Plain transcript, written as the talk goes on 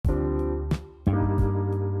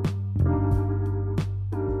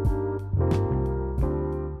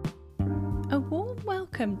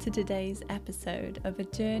Welcome to today's episode of A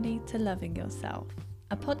Journey to Loving Yourself,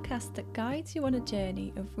 a podcast that guides you on a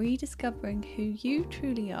journey of rediscovering who you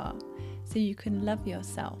truly are so you can love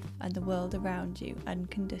yourself and the world around you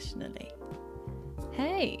unconditionally.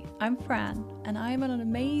 Hey, I'm Fran, and I'm on an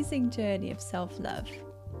amazing journey of self-love.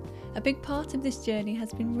 A big part of this journey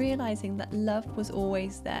has been realising that love was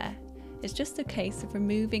always there. It's just a case of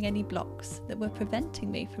removing any blocks that were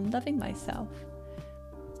preventing me from loving myself.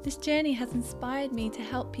 This journey has inspired me to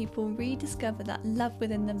help people rediscover that love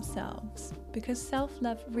within themselves, because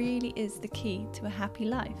self-love really is the key to a happy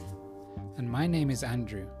life. And my name is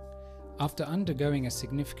Andrew. After undergoing a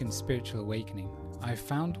significant spiritual awakening, I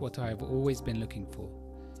found what I have always been looking for: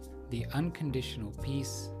 the unconditional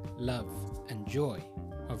peace, love, and joy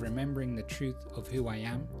of remembering the truth of who I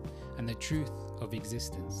am and the truth of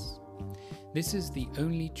existence. This is the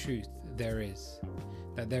only truth there is,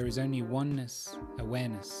 that there is only oneness,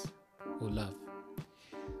 awareness, or love.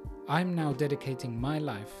 I'm now dedicating my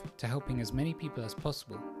life to helping as many people as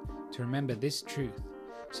possible to remember this truth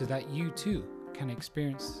so that you too can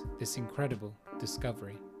experience this incredible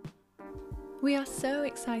discovery. We are so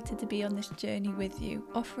excited to be on this journey with you,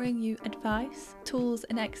 offering you advice, tools,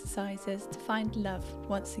 and exercises to find love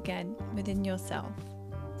once again within yourself.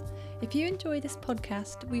 If you enjoy this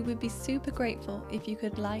podcast, we would be super grateful if you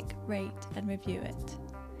could like, rate, and review it.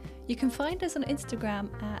 You can find us on Instagram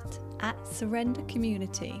at Surrender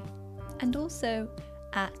Community and also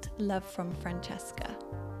at Love from Francesca.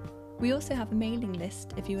 We also have a mailing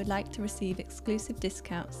list if you would like to receive exclusive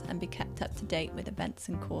discounts and be kept up to date with events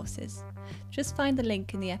and courses. Just find the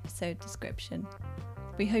link in the episode description.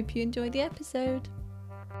 We hope you enjoy the episode.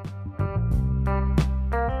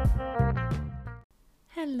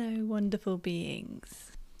 Hello, wonderful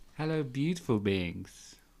beings. Hello, beautiful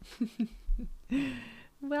beings.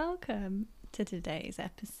 Welcome to today's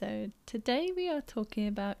episode. Today we are talking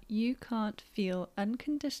about you can't feel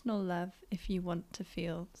unconditional love if you want to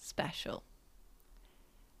feel special.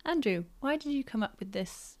 Andrew, why did you come up with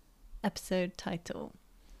this episode title?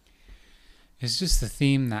 It's just a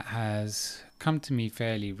theme that has come to me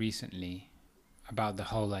fairly recently about the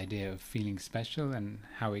whole idea of feeling special and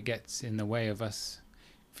how it gets in the way of us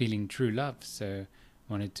feeling true love. So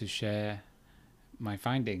I wanted to share my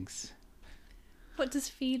findings. What does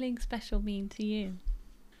feeling special mean to you?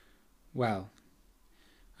 Well,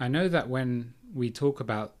 I know that when we talk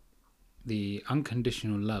about the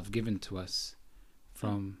unconditional love given to us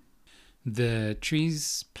from the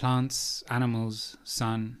trees, plants, animals,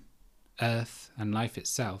 sun, earth, and life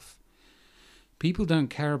itself, people don't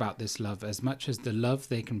care about this love as much as the love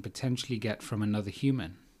they can potentially get from another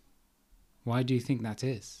human. Why do you think that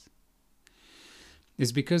is?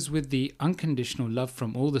 It's because with the unconditional love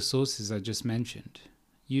from all the sources I just mentioned,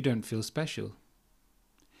 you don't feel special.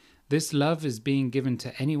 This love is being given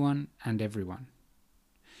to anyone and everyone.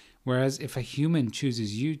 Whereas if a human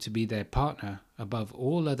chooses you to be their partner above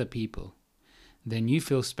all other people, then you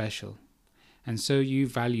feel special, and so you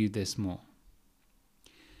value this more.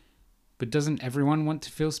 But doesn't everyone want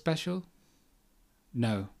to feel special?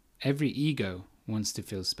 No, every ego wants to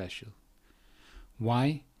feel special.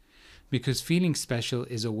 Why? Because feeling special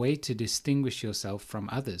is a way to distinguish yourself from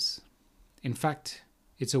others. In fact,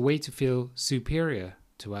 it's a way to feel superior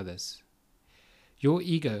to others. Your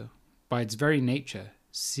ego, by its very nature,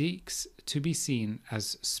 seeks to be seen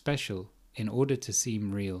as special in order to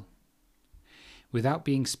seem real. Without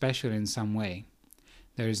being special in some way,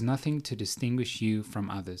 there is nothing to distinguish you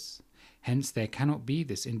from others. Hence, there cannot be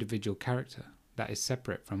this individual character that is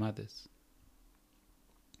separate from others.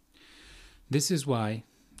 This is why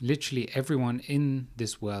literally everyone in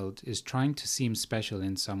this world is trying to seem special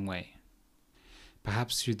in some way.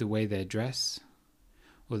 Perhaps through the way they dress,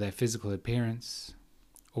 or their physical appearance,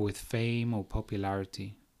 or with fame or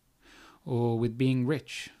popularity, or with being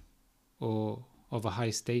rich, or of a high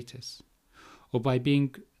status, or by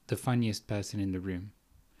being the funniest person in the room,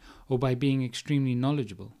 or by being extremely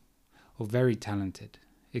knowledgeable, or very talented,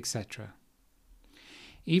 etc.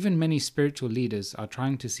 Even many spiritual leaders are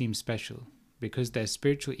trying to seem special, because their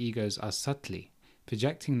spiritual egos are subtly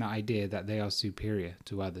projecting the idea that they are superior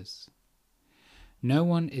to others. No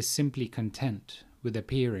one is simply content with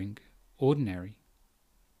appearing ordinary.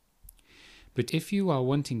 But if you are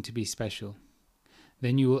wanting to be special,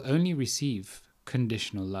 then you will only receive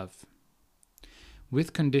conditional love.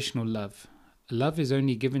 With conditional love, love is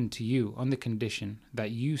only given to you on the condition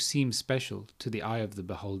that you seem special to the eye of the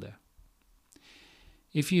beholder.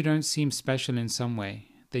 If you don't seem special in some way,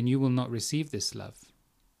 then you will not receive this love.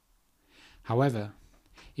 However,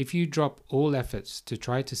 if you drop all efforts to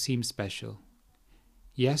try to seem special,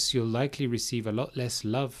 yes, you'll likely receive a lot less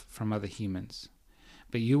love from other humans,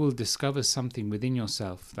 but you will discover something within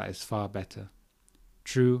yourself that is far better.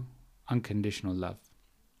 True, unconditional love.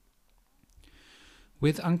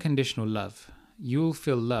 With unconditional love, you will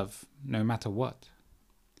feel love no matter what.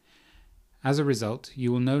 As a result,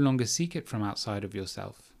 you will no longer seek it from outside of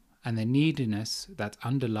yourself, and the neediness that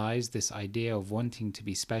underlies this idea of wanting to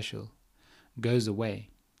be special goes away.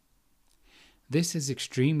 This is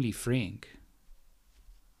extremely freeing.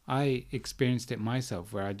 I experienced it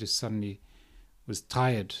myself, where I just suddenly was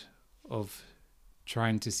tired of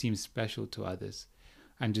trying to seem special to others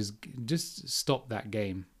and just stop that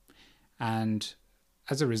game. And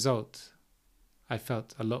as a result, I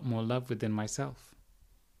felt a lot more love within myself.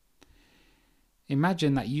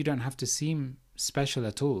 Imagine that you don't have to seem special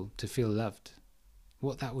at all to feel loved.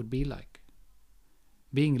 What that would be like.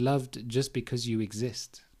 Being loved just because you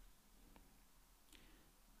exist.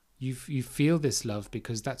 You feel this love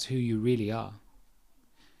because that's who you really are.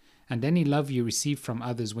 And any love you receive from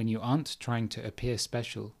others when you aren't trying to appear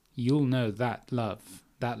special, you'll know that love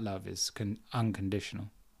is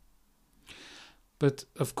unconditional. But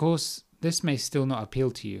of course, this may still not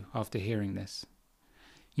appeal to you after hearing this.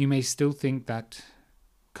 You may still think that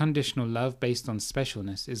conditional love based on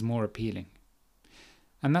specialness is more appealing.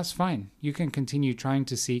 And that's fine. You can continue trying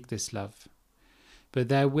to seek this love. But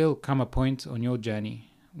there will come a point on your journey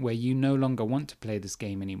where you no longer want to play this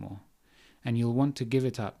game anymore, and you'll want to give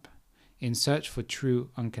it up in search for true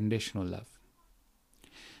unconditional love.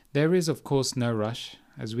 There is, of course, no rush,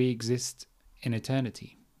 as we exist in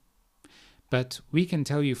eternity. But we can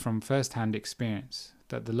tell you from first-hand experience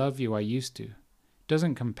that the love you are used to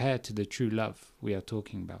doesn't compare to the true love we are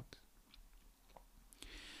talking about.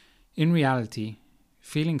 In reality,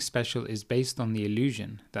 feeling special is based on the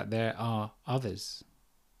illusion that there are others.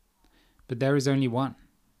 But there is only one.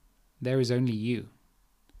 There is only you.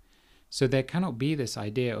 So there cannot be this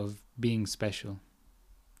idea of being special.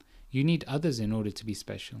 You need others in order to be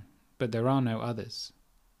special, but there are no others.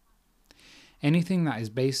 Anything that is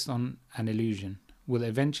based on an illusion will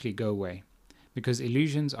eventually go away, because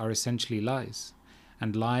illusions are essentially lies,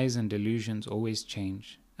 and lies and illusions always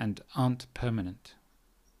change and aren't permanent.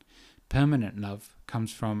 Permanent love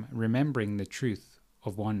comes from remembering the truth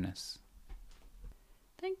of oneness.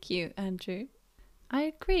 Thank you, Andrew. I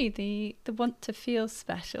agree. The want to feel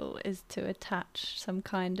special is to attach some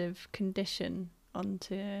kind of condition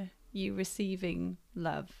onto you receiving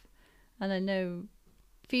love. And I know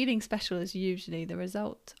feeling special is usually the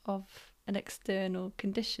result of an external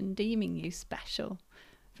condition deeming you special.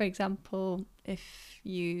 For example, if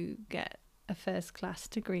you get a first-class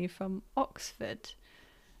degree from Oxford,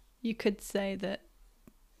 you could say that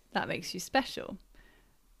makes you special.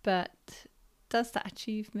 But does that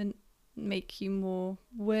achievement make you more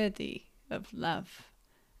worthy of love?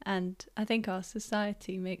 And I think our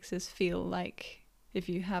society makes us feel like if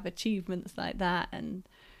you have achievements like that and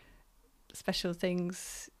special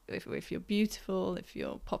things, if you're beautiful, if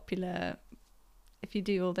you're popular, if you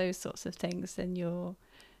do all those sorts of things, then you're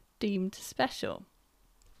deemed special.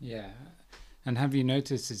 Yeah. And have you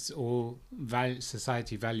noticed it's all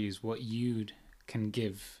society values what you can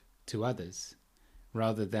give to others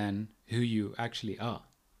rather than who you actually are?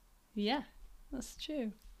 Yeah, that's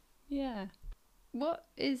true. Yeah. What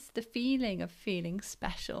is the feeling of feeling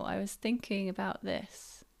special? I was thinking about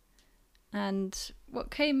this, and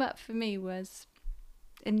what came up for me was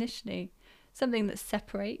initially something that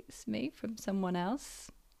separates me from someone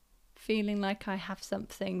else, feeling like I have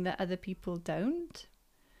something that other people don't,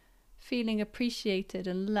 feeling appreciated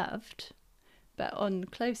and loved, but on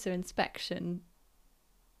closer inspection,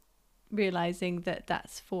 realizing that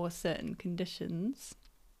that's for certain conditions.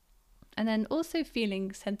 And then also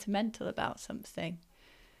feeling sentimental about something.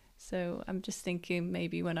 So I'm just thinking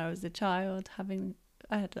maybe when I was a child,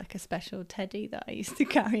 I had like a special teddy that I used to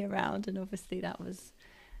carry around, and obviously that was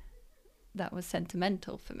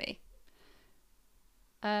sentimental for me.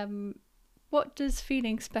 What does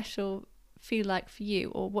feeling special feel like for you,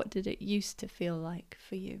 or what did it used to feel like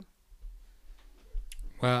for you?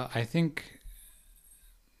 Well, I think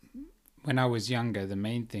when I was younger, the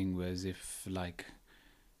main thing was if a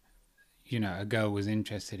girl was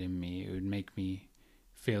interested in me, it would make me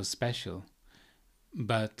feel special.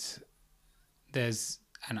 But there's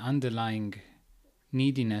an underlying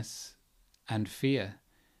neediness and fear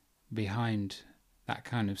behind that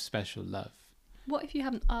kind of special love. What if you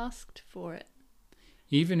haven't asked for it?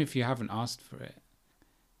 Even if you haven't asked for it,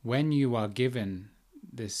 when you are given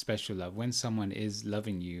this special love, when someone is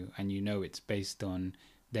loving you and you know it's based on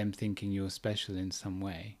them thinking you're special in some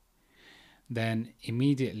way, then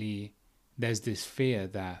immediately there's this fear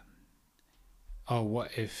that, oh,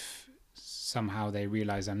 what if somehow they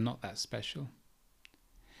realize I'm not that special?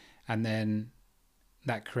 And then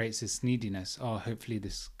that creates this neediness. Oh, hopefully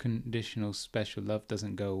this conditional special love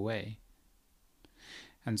doesn't go away.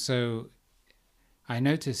 And so I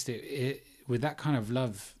noticed it with that kind of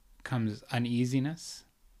love comes uneasiness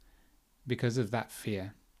because of that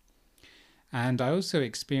fear. And I also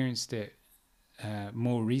experienced it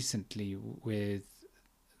more recently with,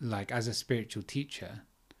 like, as a spiritual teacher.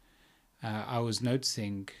 I was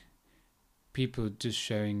noticing people just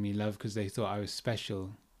showing me love because they thought I was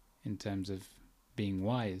special in terms of being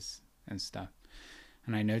wise and stuff.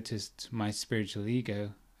 And I noticed my spiritual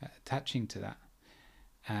ego attaching to that.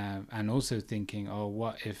 And also thinking, oh,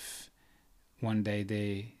 what if one day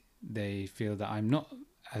they feel that I'm not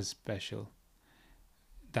as special?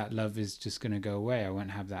 That love is just going to go away. I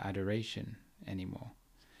won't have that adoration anymore.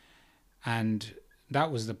 And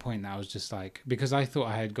that was the point that I was just like, because I thought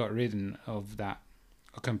I had got rid of that,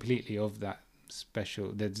 completely of that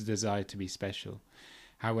special, the desire to be special.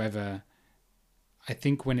 However, I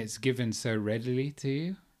think when it's given so readily to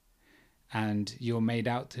you and you're made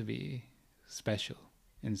out to be special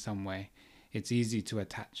in some way, it's easy to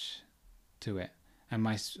attach to it. And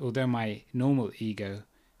although my normal ego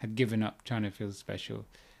had given up trying to feel special,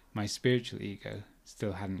 my spiritual ego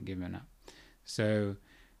still hadn't given up. So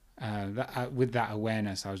with that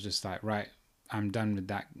awareness, I was just like, right, I'm done with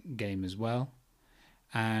that game as well.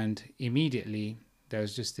 And immediately there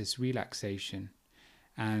was just this relaxation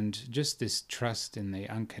and just this trust in the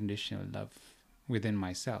unconditional love within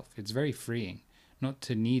myself. It's very freeing not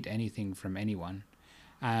to need anything from anyone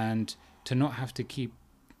and to not have to keep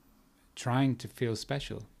trying to feel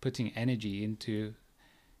special, putting energy into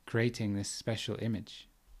creating this special image.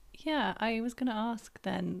 Yeah, I was going to ask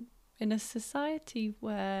then, in a society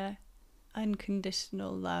where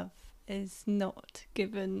unconditional love is not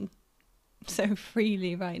given so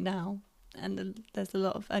freely right now, and there's a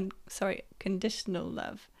lot of conditional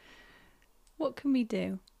love, what can we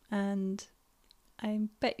do? And I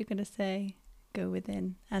bet you're going to say, go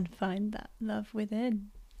within and find that love within.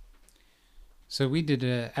 So we did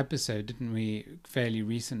an episode, didn't we, fairly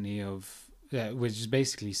recently of which is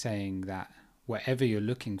basically saying that whatever you're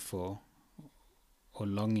looking for or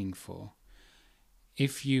longing for,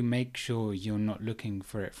 if you make sure you're not looking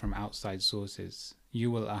for it from outside sources, you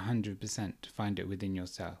will 100% find it within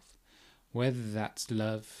yourself. Whether that's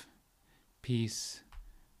love, peace,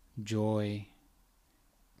 joy,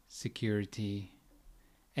 security,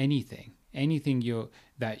 anything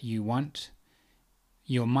that you want,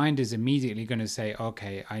 your mind is immediately going to say,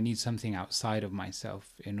 okay, I need something outside of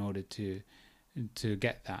myself in order to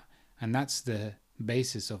get that. And that's the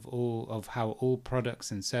basis of how all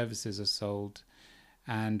products and services are sold,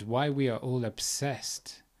 and why we are all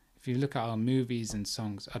obsessed. If you look at our movies and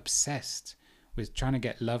songs, obsessed with trying to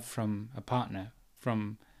get love from a partner,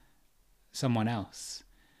 from someone else,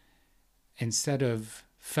 instead of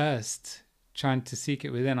first trying to seek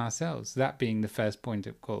it within ourselves, that being the first point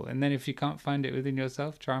of call. And then if you can't find it within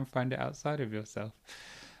yourself, try and find it outside of yourself.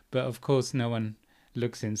 But of course, no one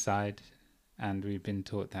looks inside, and we've been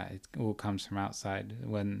taught that it all comes from outside,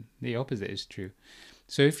 when the opposite is true.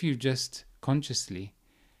 So if you just consciously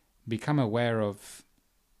become aware of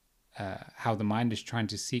how the mind is trying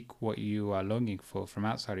to seek what you are longing for from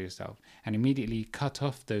outside of yourself, and immediately cut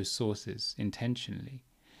off those sources intentionally,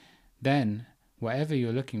 then whatever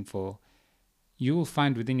you're looking for, you will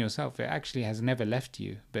find within yourself. It actually has never left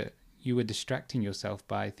you, but you were distracting yourself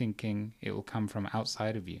by thinking it will come from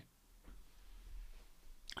outside of you.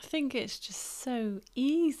 I think it's just so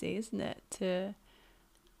easy, isn't it,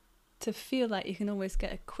 to feel like you can always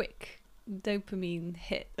get a quick dopamine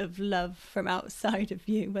hit of love from outside of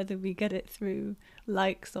you, whether we get it through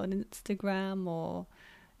likes on Instagram or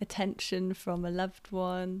attention from a loved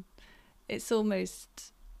one. It's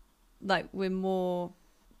almost like we're more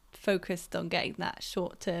focused on getting that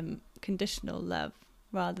short-term conditional love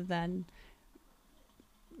rather than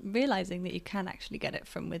realizing that you can actually get it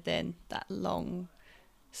from within, that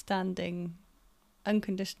long-standing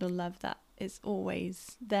unconditional love that is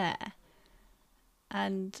always there.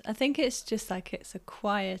 And I think it's just like it's a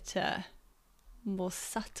quieter, more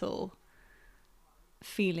subtle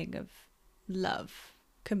feeling of love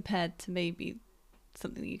compared to maybe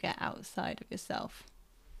something you get outside of yourself.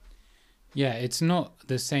 Yeah, it's not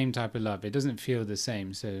the same type of love. It doesn't feel the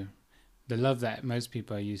same. So the love that most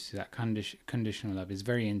people are used to, that conditional love, is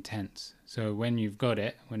very intense. So when you've got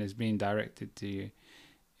it, when it's being directed to you,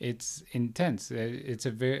 it's intense. It's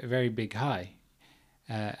a very, very big high.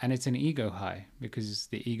 And it's an ego high, because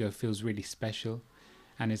the ego feels really special,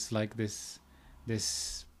 and it's like this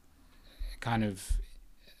kind of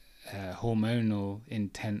hormonal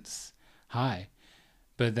intense high.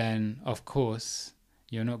 But then, of course,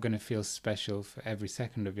 you're not going to feel special for every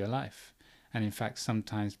second of your life. And in fact,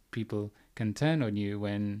 sometimes people can turn on you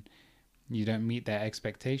when you don't meet their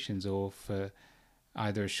expectations, or for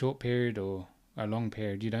either a short period or a long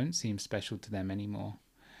period, you don't seem special to them anymore.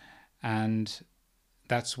 And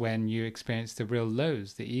that's when you experience the real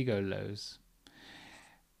lows, the ego lows.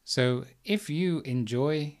 So if you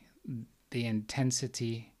enjoy the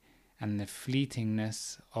intensity and the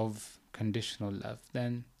fleetingness of conditional love,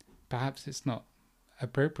 then perhaps it's not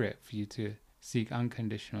appropriate for you to seek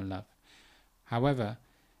unconditional love. However,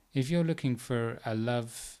 if you're looking for a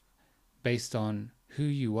love based on who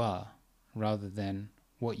you are rather than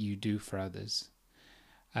what you do for others,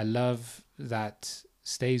 a love that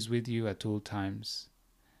stays with you at all times,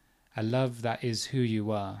 a love that is who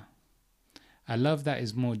you are, a love that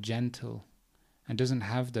is more gentle and doesn't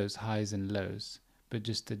have those highs and lows, but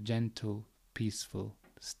just a gentle, peaceful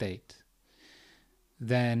state,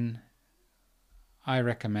 then I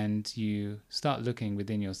recommend you start looking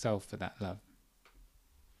within yourself for that love.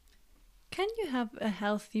 Can you have a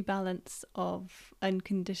healthy balance of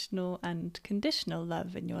unconditional and conditional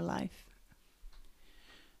love in your life?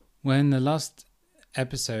 Well, in the last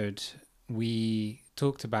episode, we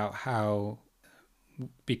talked about how,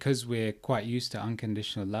 because we're quite used to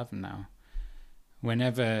unconditional love now,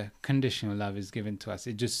 whenever conditional love is given to us,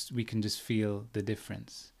 we can just feel the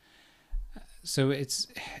difference. So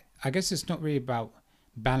I guess it's not really about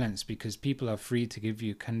balance, because people are free to give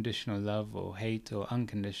you conditional love or hate or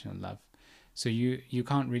unconditional love. So you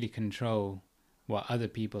can't really control what other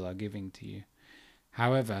people are giving to you.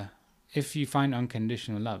 However, if you find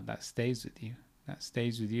unconditional love, that stays with you. That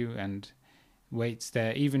stays with you and waits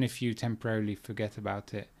there. Even if you temporarily forget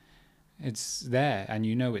about it, it's there, and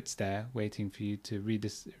you know it's there, waiting for you to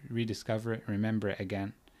rediscover it, remember it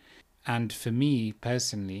again. And for me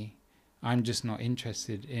personally, I'm just not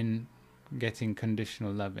interested in getting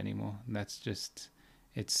conditional love anymore. That's just,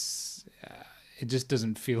 it just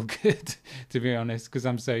doesn't feel good, to be honest, because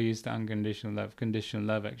I'm so used to unconditional love. Conditional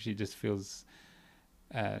love actually just feels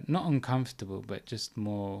not uncomfortable, but just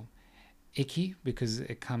more icky, because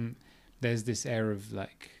there's this air of,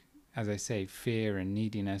 like, as I say, fear and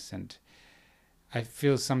neediness. And I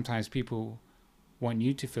feel sometimes people want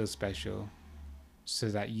you to feel special so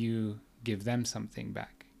that you give them something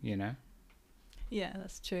back, you know? Yeah,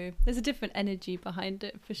 that's true. There's a different energy behind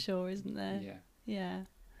it for sure, isn't there? Yeah. Yeah.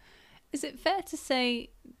 Is it fair to say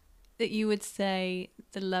that you would say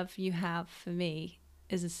the love you have for me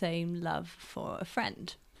is the same love for a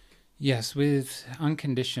friend? Yes, with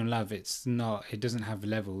unconditional love, it doesn't have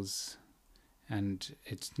levels, and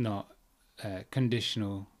it's not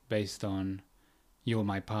conditional based on you're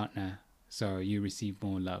my partner, so you receive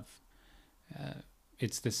more love.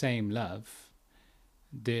 It's the same love.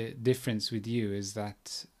 The difference with you is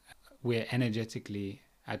that we're energetically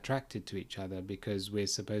attracted to each other because we're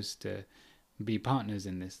supposed to be partners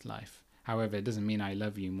in this life. However, it doesn't mean I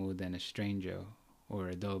love you more than a stranger or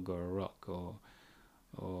a dog or a rock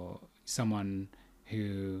or someone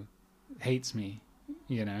who hates me,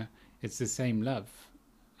 you know. It's the same love.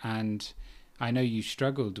 And I know you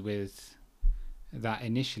struggled with that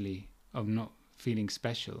initially, of not feeling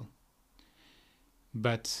special.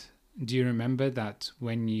 But do you remember that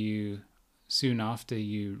when soon after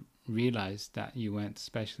you realized that you weren't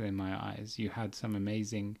special in my eyes, you had some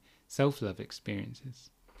amazing self-love experiences?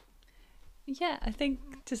 Yeah, I think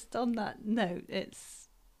just on that note, it's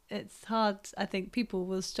hard. I think people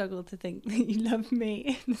will struggle to think that you love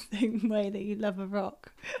me in the same way that you love a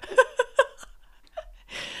rock.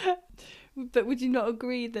 But would you not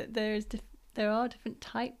agree that there are different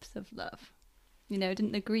types of love? You know,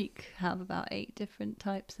 didn't the Greek have about 8 different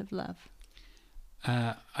types of love?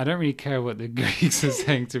 I don't really care what the Greeks are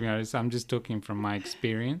saying, to be honest. I'm just talking from my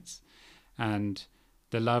experience and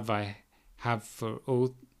the love I have for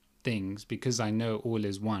all things, because I know all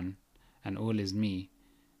is one and all is me.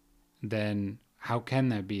 Then how can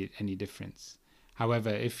there be any difference? However,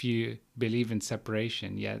 if you believe in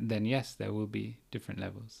separation, then yes, there will be different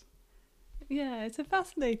levels. Yeah, it's a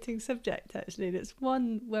fascinating subject, actually. And it's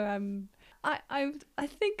one where I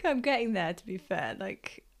think I'm getting there, to be fair.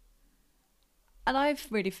 Like, and I've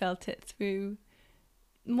really felt it through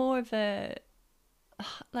more of I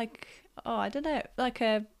don't know,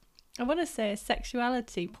 I want to say a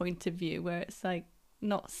sexuality point of view, where it's like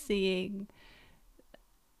not seeing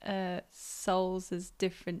souls as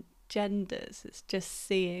different genders. It's just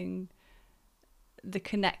seeing the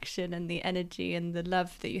connection and the energy and the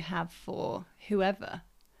love that you have for whoever.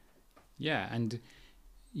 Yeah, and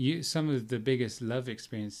some of the biggest love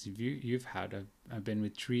experiences you've had have been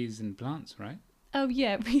with trees and plants, right? Oh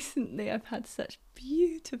yeah, recently I've had such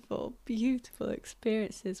beautiful, beautiful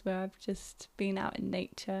experiences where I've just been out in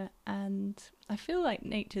nature and I feel like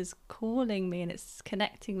nature's calling me and it's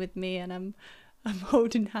connecting with me, and I'm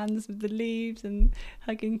holding hands with the leaves and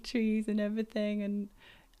hugging trees and everything, and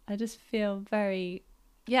I just feel very,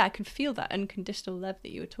 yeah, I can feel that unconditional love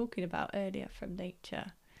that you were talking about earlier from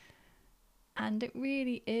nature. And it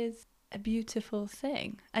really is a beautiful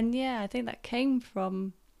thing. And yeah, I think that came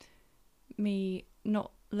from me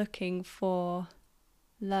not looking for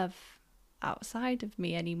love outside of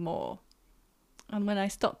me anymore. And when I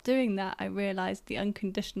stopped doing that, I realized the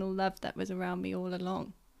unconditional love that was around me all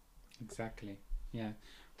along. Exactly. Yeah.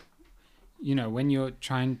 You know, when you're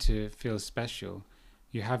trying to feel special,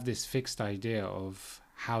 you have this fixed idea of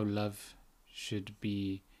how love should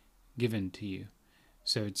be given to you.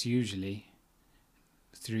 So it's usually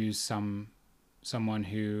through someone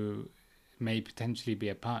who may potentially be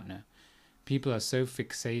a partner. People are so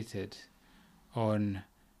fixated on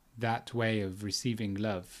that way of receiving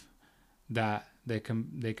love that they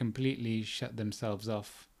completely shut themselves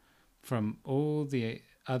off from all the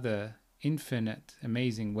other infinite,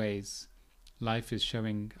 amazing ways life is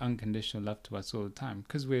showing unconditional love to us all the time,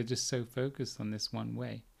 because we're just so focused on this one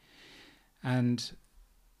way. And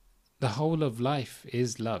the whole of life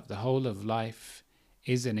is love. The whole of life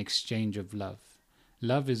is an exchange of love.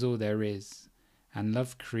 Love is all there is. And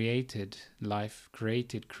love created life,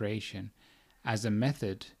 created creation as a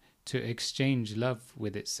method to exchange love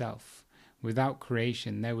with itself. Without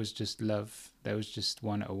creation, there was just love. There was just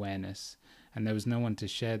one awareness. And there was no one to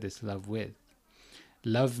share this love with.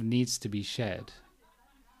 Love needs to be shared.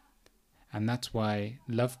 And that's why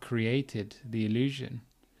love created the illusion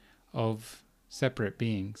of separate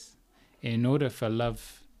beings in order for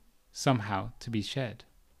love somehow to be shared.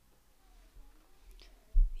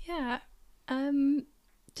 Yeah.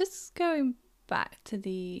 Just going back to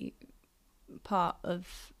the part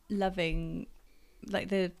of loving, like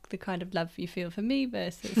the kind of love you feel for me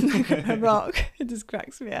versus a rock. It just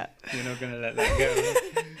cracks me up. You're not going to let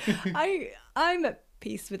that go. I'm at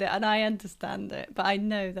peace with it and I understand it, but I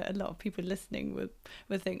know that a lot of people listening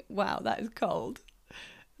would think, wow, that is cold.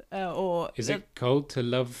 Or is it cold to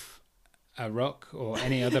love a rock or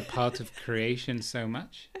any other part of creation so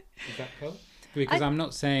much? Is that cold? Because I'm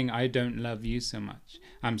not saying I don't love you so much.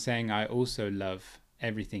 I'm saying I also love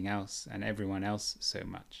everything else and everyone else so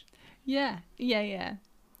much. Yeah.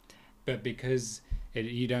 But because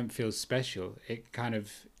you don't feel special, it kind of,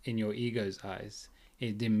 in your ego's eyes,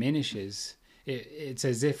 it diminishes. It's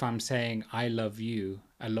as if I'm saying I love you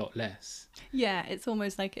a lot less. Yeah, it's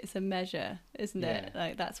almost like it's a measure, isn't it?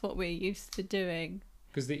 Like that's what we're used to doing.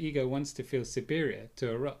 Because the ego wants to feel superior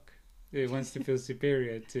to a rock. It wants to feel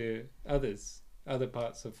superior to other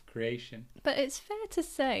parts of creation. But it's fair to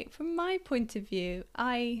say, from my point of view,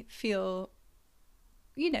 I feel,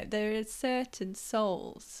 there are certain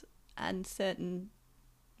souls and certain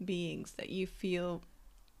beings that you feel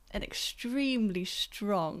an extremely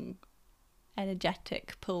strong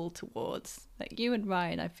energetic pull towards. Like you and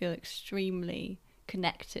Ryan, I feel extremely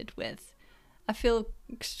connected with. I feel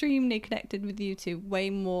extremely connected with you two, way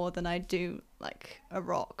more than I do like a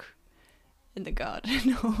rock in the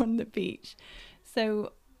garden or on the beach.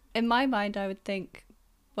 So in my mind, I would think,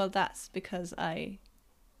 well, that's because I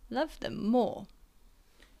love them more.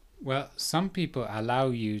 Well, some people allow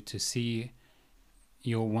you to see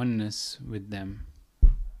your oneness with them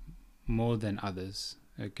more than others,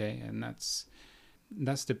 okay? And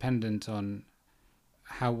that's dependent on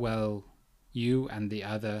how well you and the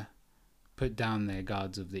other put down their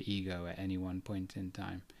guards of the ego at any one point in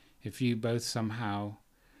time. If you both somehow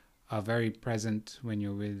are very present when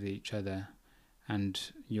you're with each other and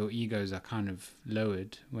your egos are kind of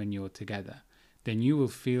lowered when you're together, then you will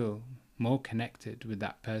feel more connected with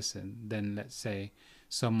that person than, let's say,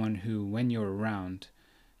 someone who, when you're around,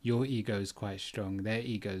 your ego is quite strong, their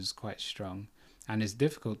ego is quite strong, and it's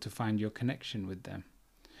difficult to find your connection with them.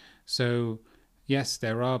 So, yes,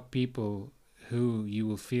 there are people who you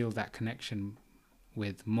will feel that connection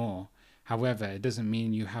with more. However, it doesn't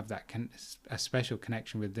mean you have that a special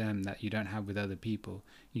connection with them that you don't have with other people.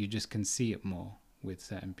 You just can see it more with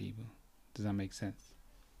certain people. Does that make sense?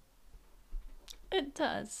 It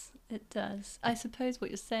does. It does. I suppose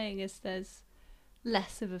what you're saying is there's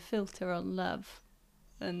less of a filter on love,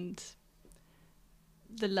 and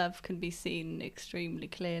the love can be seen extremely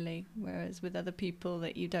clearly, whereas with other people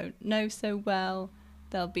that you don't know so well,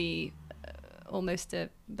 there'll be almost a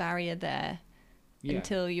barrier there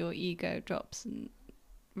until your ego drops and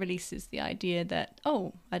releases the idea that,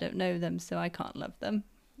 oh, I don't know them, so I can't love them.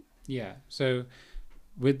 Yeah, so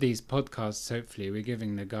with these podcasts, hopefully, we're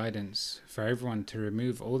giving the guidance for everyone to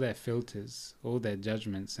remove all their filters, all their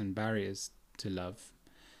judgments and barriers to love,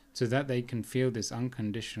 so that they can feel this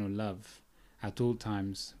unconditional love at all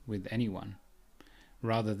times with anyone,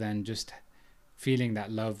 rather than just feeling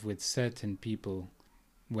that love with certain people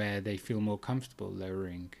where they feel more comfortable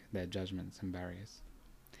lowering their judgments and barriers.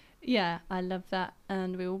 Yeah, I love that.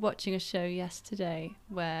 And we were watching a show yesterday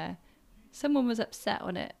where someone was upset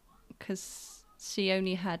on it because she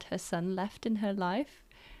only had her son left in her life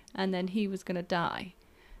and then he was going to die.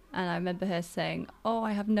 And I remember her saying, "Oh,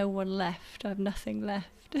 I have no one left. I have nothing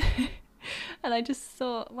left." And I just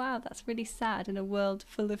thought, wow, that's really sad in a world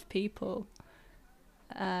full of people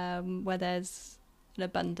where there's an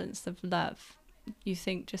abundance of love. You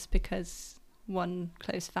think just because one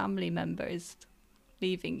close family member is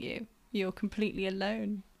leaving you, you're completely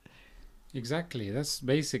alone. Exactly. That's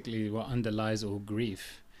basically what underlies all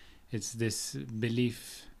grief. It's this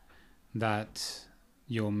belief that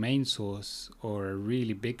your main source or a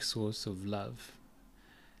really big source of love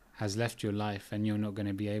has left your life and you're not going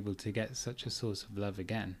to be able to get such a source of love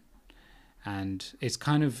again. And it's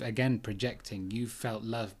kind of, again, projecting you felt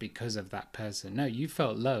love because of that person. No, you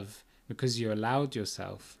felt love because you allowed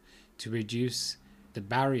yourself to reduce the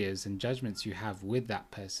barriers and judgments you have with that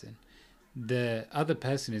person. The other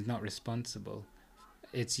person is not responsible.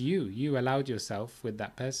 It's you. You allowed yourself with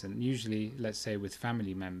that person. Usually, let's say with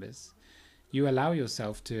family members, you allow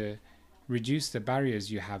yourself to reduce the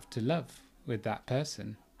barriers you have to love with that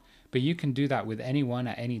person. But you can do that with anyone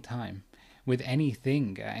at any time, with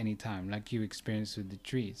anything at any time, like you experienced with the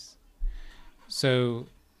trees. So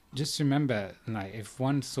just remember, like, if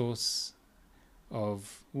one person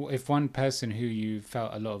who you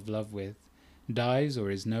felt a lot of love with dies or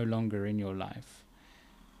is no longer in your life,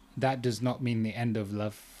 that does not mean the end of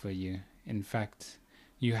love for you. In fact,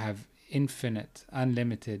 you have infinite,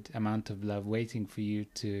 unlimited amount of love waiting for you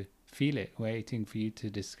to feel it, waiting for you to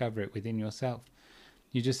discover it within yourself.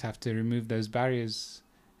 You just have to remove those barriers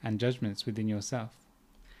and judgments within yourself.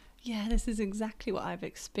 Yeah, this is exactly what I've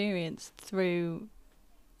experienced through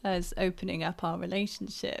us opening up our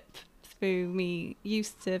relationship, through me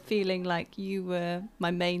used to feeling like you were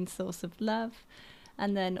my main source of love,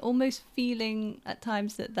 and then almost feeling at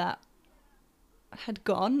times that had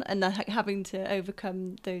gone, and then having to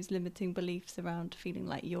overcome those limiting beliefs around feeling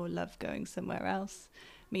like your love going somewhere else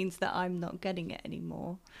means that I'm not getting it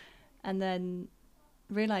anymore. And then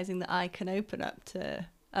realizing that I can open up to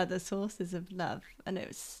other sources of love, and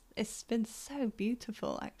it's been so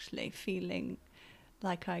beautiful, actually, feeling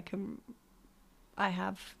like I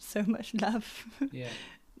have so much love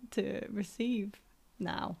to receive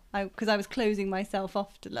now, because I was closing myself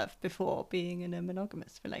off to love before being in a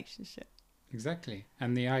monogamous relationship. Exactly.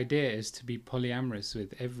 And the idea is to be polyamorous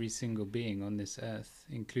with every single being on this earth,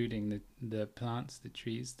 including the plants, the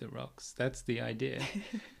trees, the rocks. That's the idea.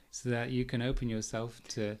 So that you can open yourself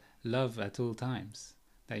to love at all times,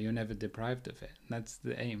 that you're never deprived of it. That's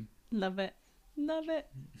the aim. Love it. Love it.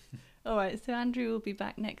 All right, so Andrew will be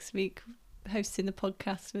back next week hosting the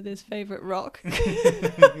podcast with his favourite rock.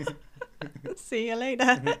 See you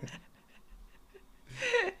later.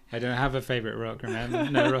 I don't have a favourite rock, remember?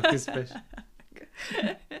 No rock is special.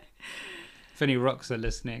 If any rocks are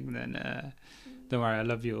listening, then don't worry, I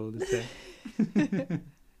love you all the same.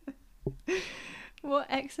 What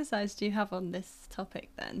exercise do you have on this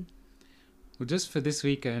topic then? Well, just for this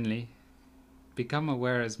week only, become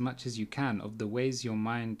aware as much as you can of the ways your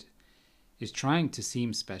mind is trying to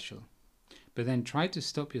seem special, but then try to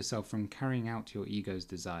stop yourself from carrying out your ego's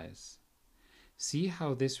desires. See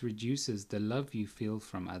how this reduces the love you feel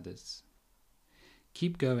from others.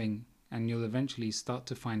 Keep going, and you'll eventually start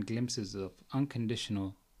to find glimpses of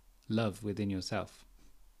unconditional love within yourself.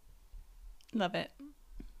 Love it.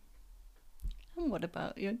 And what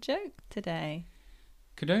about your joke today?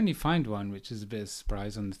 Could only find one which is a bit of a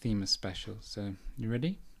surprise on the theme of special. So, you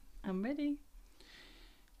ready? I'm ready.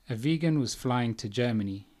 A vegan was flying to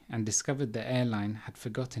Germany and discovered the airline had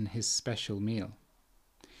forgotten his special meal.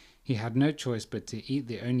 He had no choice but to eat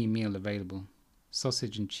the only meal available,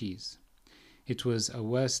 sausage and cheese. It was a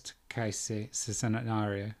worst case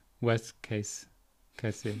scenario. Worst case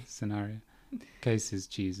scenario. Case is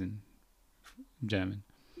cheese in German.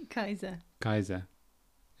 Kaiser.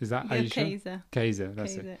 Is that how you Kaiser. Kaiser,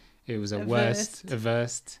 that's it. It was a Averst.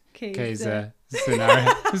 worst Kaiser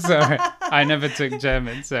scenario. Sorry, I never took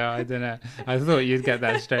German, so I don't know. I thought you'd get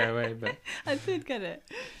that straight away, but I did get it.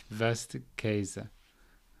 worst Kaiser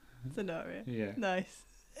Scenario. Yeah. Nice.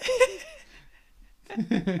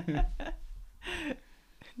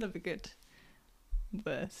 That'd be good.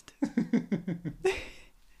 Worst.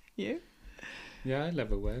 You? Yeah, I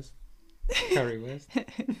love a West. Currywurst.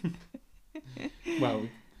 Well,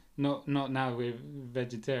 not now we're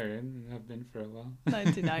vegetarian. I've been for a while.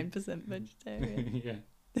 99% vegetarian.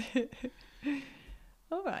 Yeah.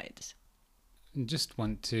 All right. Just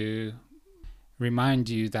want to remind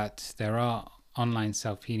you that there are online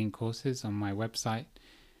self-healing courses on my website.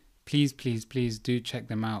 Please do check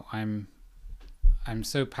them out. I'm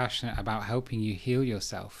so passionate about helping you heal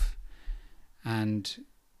yourself and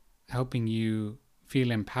helping you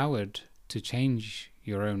feel empowered to change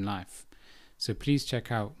your own life. So please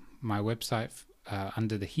check out my website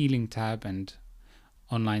under the healing tab and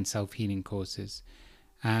online self-healing courses,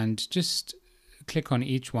 and just click on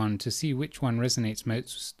each one to see which one resonates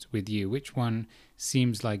most with you, which one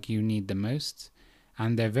seems like you need the most.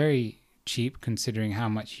 And they're very cheap considering how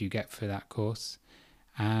much you get for that course.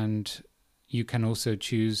 And you can also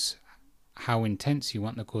choose how intense you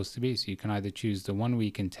want the course to be. So you can either choose the 1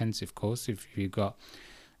 week intensive course if you've got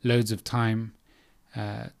loads of time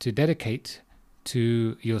to dedicate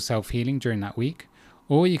to your self-healing during that week,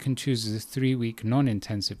 or you can choose the 3 week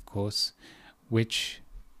non-intensive course, which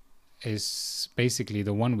is basically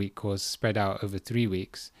the 1 week course spread out over 3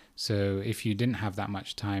 weeks. So if you didn't have that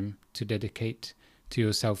much time to dedicate to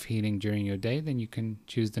your self-healing during your day, then you can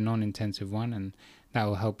choose the non-intensive one, and that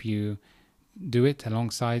will help you do it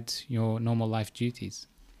alongside your normal life duties.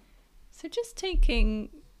 So just taking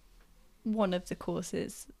one of the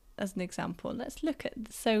courses as an example, let's look at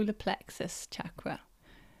the solar plexus chakra.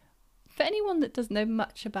 For anyone that doesn't know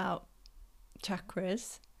much about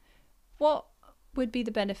chakras, what would be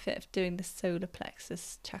the benefit of doing the solar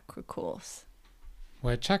plexus chakra course?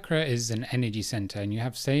 Well, chakra is an energy center, and you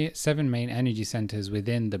have 7 main energy centers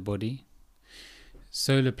within the body.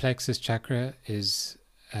 Solar plexus chakra is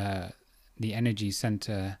the energy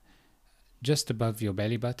center just above your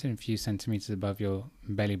belly button, a few centimeters above your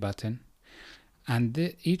belly button.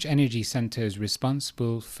 And each energy center is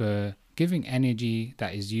responsible for giving energy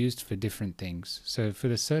that is used for different things. So for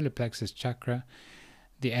the solar plexus chakra,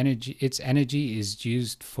 its energy is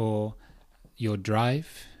used for your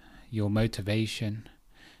drive, your motivation,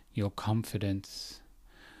 your confidence,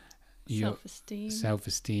 your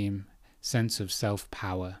self-esteem, sense of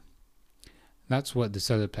self-power. That's what the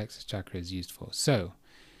solar plexus chakra is used for. So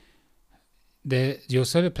your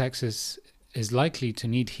solar plexus is likely to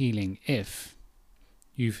need healing if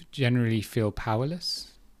you generally feel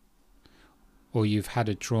powerless, or you've had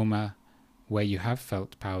a trauma where you have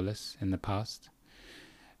felt powerless in the past,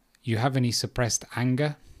 you have any suppressed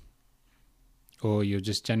anger, or you're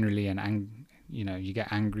just generally you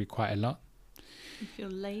get angry quite a lot. You feel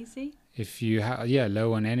lazy. If you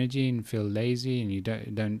low on energy and feel lazy, and you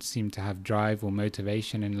don't seem to have drive or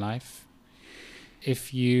motivation in life.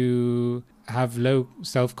 If you have low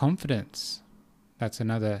self-confidence, that's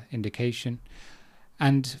another indication.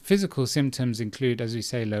 And physical symptoms include, as we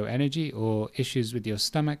say, low energy or issues with your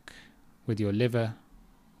stomach, with your liver,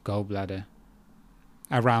 gallbladder,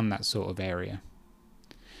 around that sort of area.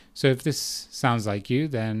 So if this sounds like you,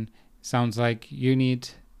 then it sounds like you need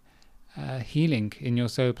healing in your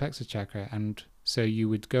solar plexus chakra. And so you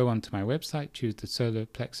would go onto my website, choose the solar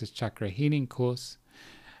plexus chakra healing course,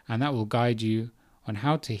 and that will guide you on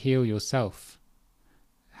how to heal yourself,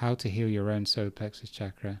 how to heal your own solar plexus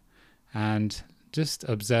chakra, and just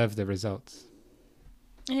observe the results.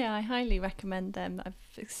 Yeah, I highly recommend them. I've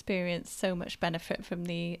experienced so much benefit from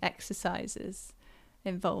the exercises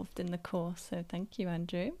involved in the course. So thank you,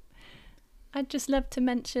 Andrew. I'd just love to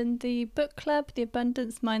mention the book club, the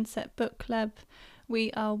Abundance Mindset Book Club.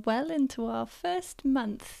 We are well into our first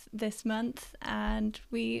month this month, and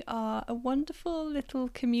we are a wonderful little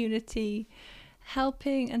community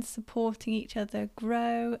helping and supporting each other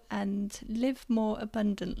grow and live more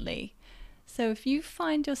abundantly. So if you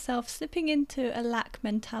find yourself slipping into a lack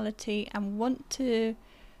mentality and want to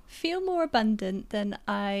feel more abundant, then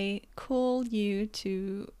I call you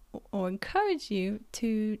to, or encourage you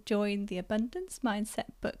to join the Abundance Mindset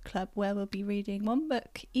Book Club, where we'll be reading one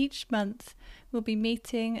book each month. We'll be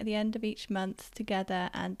meeting at the end of each month together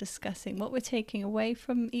and discussing what we're taking away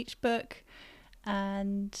from each book.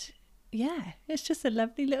 And yeah, it's just a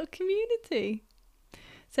lovely little community.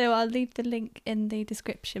 So I'll leave the link in the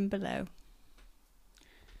description below.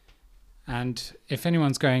 And if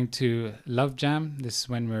anyone's going to Love Jam, this is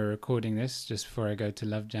when we're recording this, just before I go to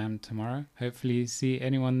Love Jam tomorrow. Hopefully see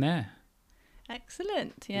anyone there.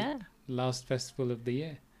 Excellent, yeah. Last festival of the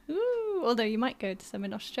year. Ooh, although you might go to some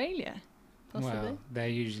in Australia, possibly. Well, they're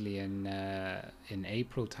usually in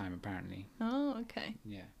April time, apparently. Oh, okay.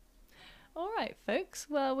 Yeah. All right, folks.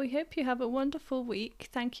 Well, we hope you have a wonderful week.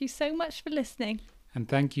 Thank you so much for listening. And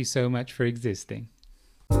thank you so much for existing.